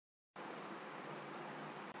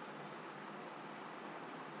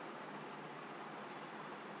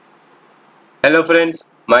Hello friends,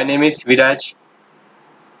 my name is Viraj.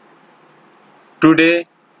 Today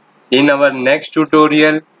in our next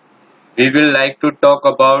tutorial we will like to talk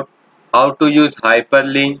about how to use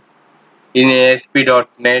Hyperlink in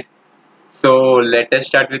ASP.NET. So let us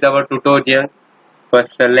start with our tutorial.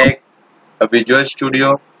 First select a Visual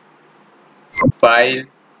Studio, File,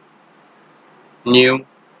 New,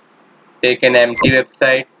 take an empty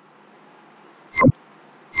website,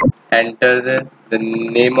 enter the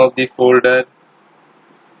name of the folder,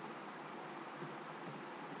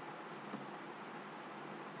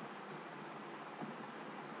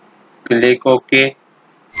 click OK,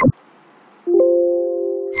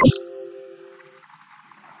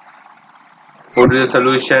 go to the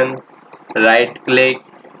solution, right click,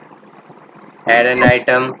 add an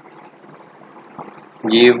item,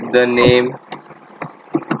 give the name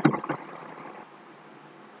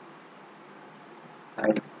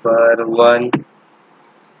Hyper1,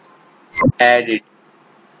 add it.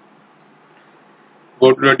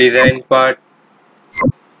 Go to the design part,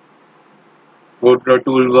 go to the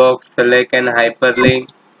toolbox, select an hyperlink.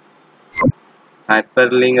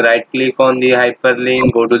 Hyperlink, right click on the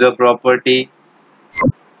hyperlink, go to the property,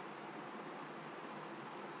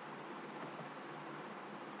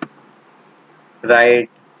 right,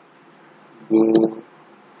 go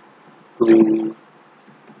to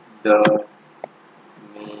the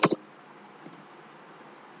main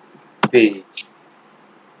page.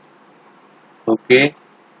 Okay,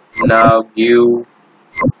 now give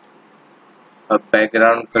a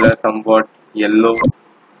background color somewhat yellow,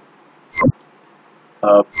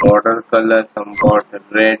 a border color somewhat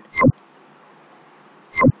red,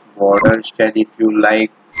 border style if you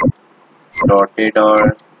like dotted or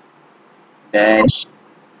dash,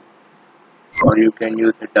 or you can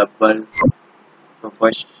use a double. So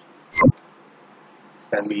first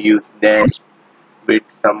we use dash with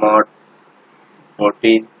somewhat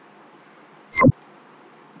 14,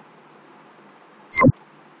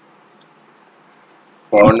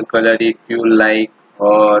 font color if you like,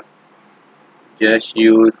 or just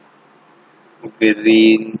use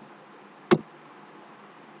green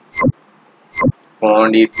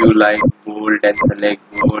font if you like, bold and select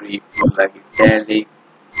bold if you like, italic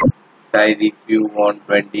size if you want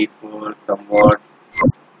 24, somewhat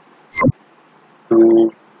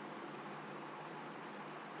 2,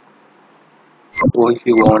 or if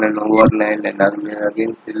you want an overline, and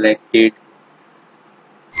again select it,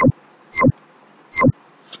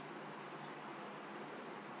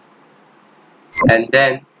 and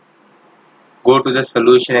then go to the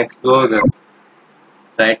solution explorer,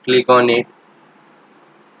 right click on it,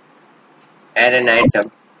 add an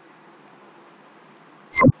item,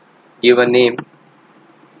 give a name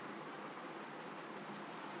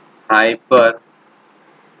hyper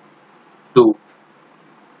 2,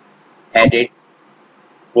 edit,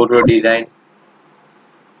 go to design,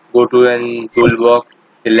 go to an toolbox,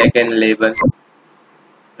 select an label,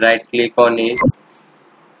 right click on it,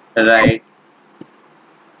 write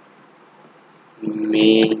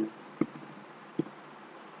main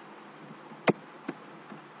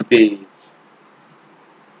page,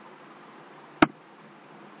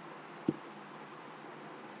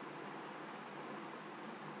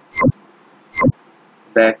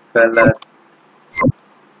 back color,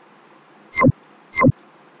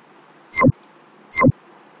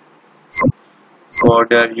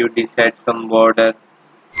 border, you decide some border,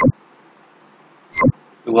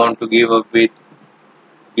 you want to give a width,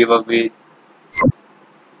 give a width,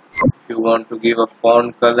 if you want to give a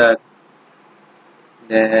font color,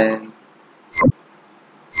 then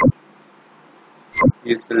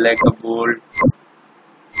you select a bold,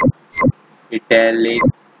 italic,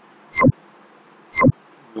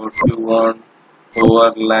 what you want,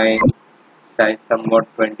 overline, size somewhat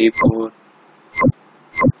 24,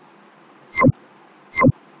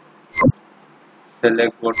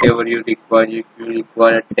 select whatever you require. If you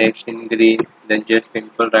require text in green, then just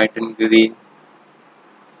simple write in green.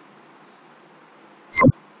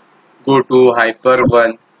 Go to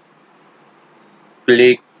Hyper1,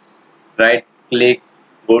 click, right click,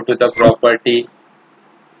 go to the property.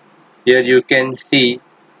 Here you can see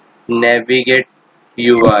navigate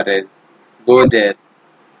URL. Go there.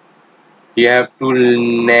 You have to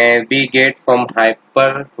navigate from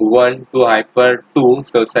Hyper1 to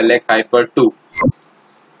Hyper2. So select Hyper2.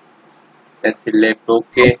 Then select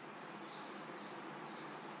OK.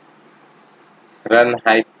 Run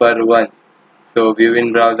Hyper1. So view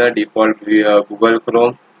in browser, default view, Google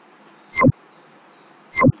Chrome.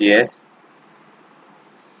 Yes.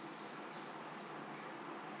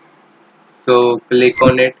 So click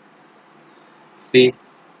on it. See,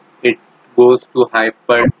 it goes to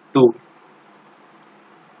Hyper2.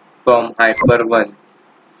 from Hyper 1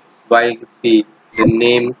 by see the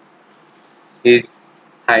name is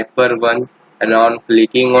Hyper 1 and on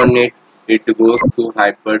clicking on it, it goes to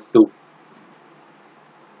Hyper 2.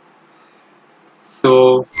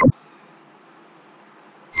 So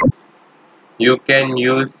you can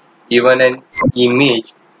use even an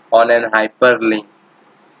image on an hyperlink.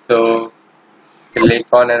 So click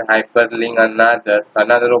on an hyperlink,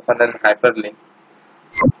 another open an hyperlink.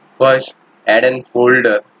 First add an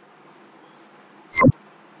folder,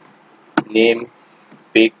 name,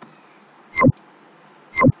 pic,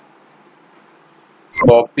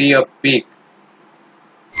 copy a pic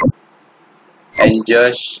and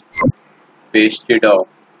just paste it off.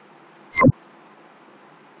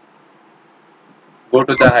 Go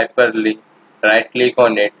to the hyperlink, right click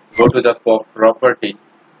on it, go to the property.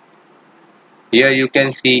 Here you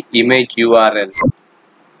can see image URL.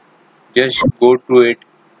 Just go to it.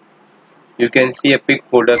 You can see a pic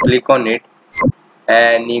folder, click on it,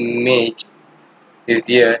 and image is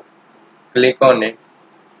here. Click on it,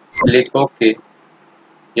 click OK.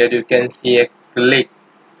 Here you can see a click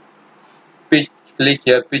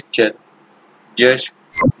here picture. Just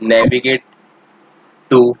navigate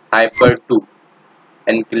to Hyper 2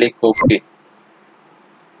 and click OK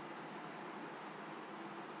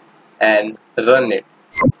and run it.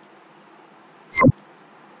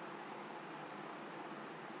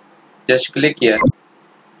 Just click here.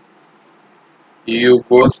 You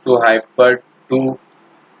goes to Hyper 2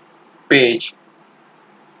 page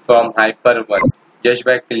from Hyper 1 just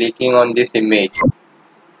by clicking on this image.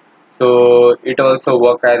 So it also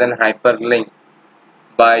works as an hyperlink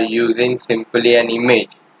by using simply an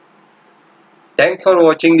image. Thanks for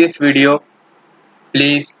watching this video.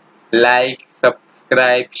 Please like,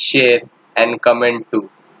 subscribe, share and comment too.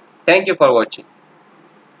 Thank you for watching.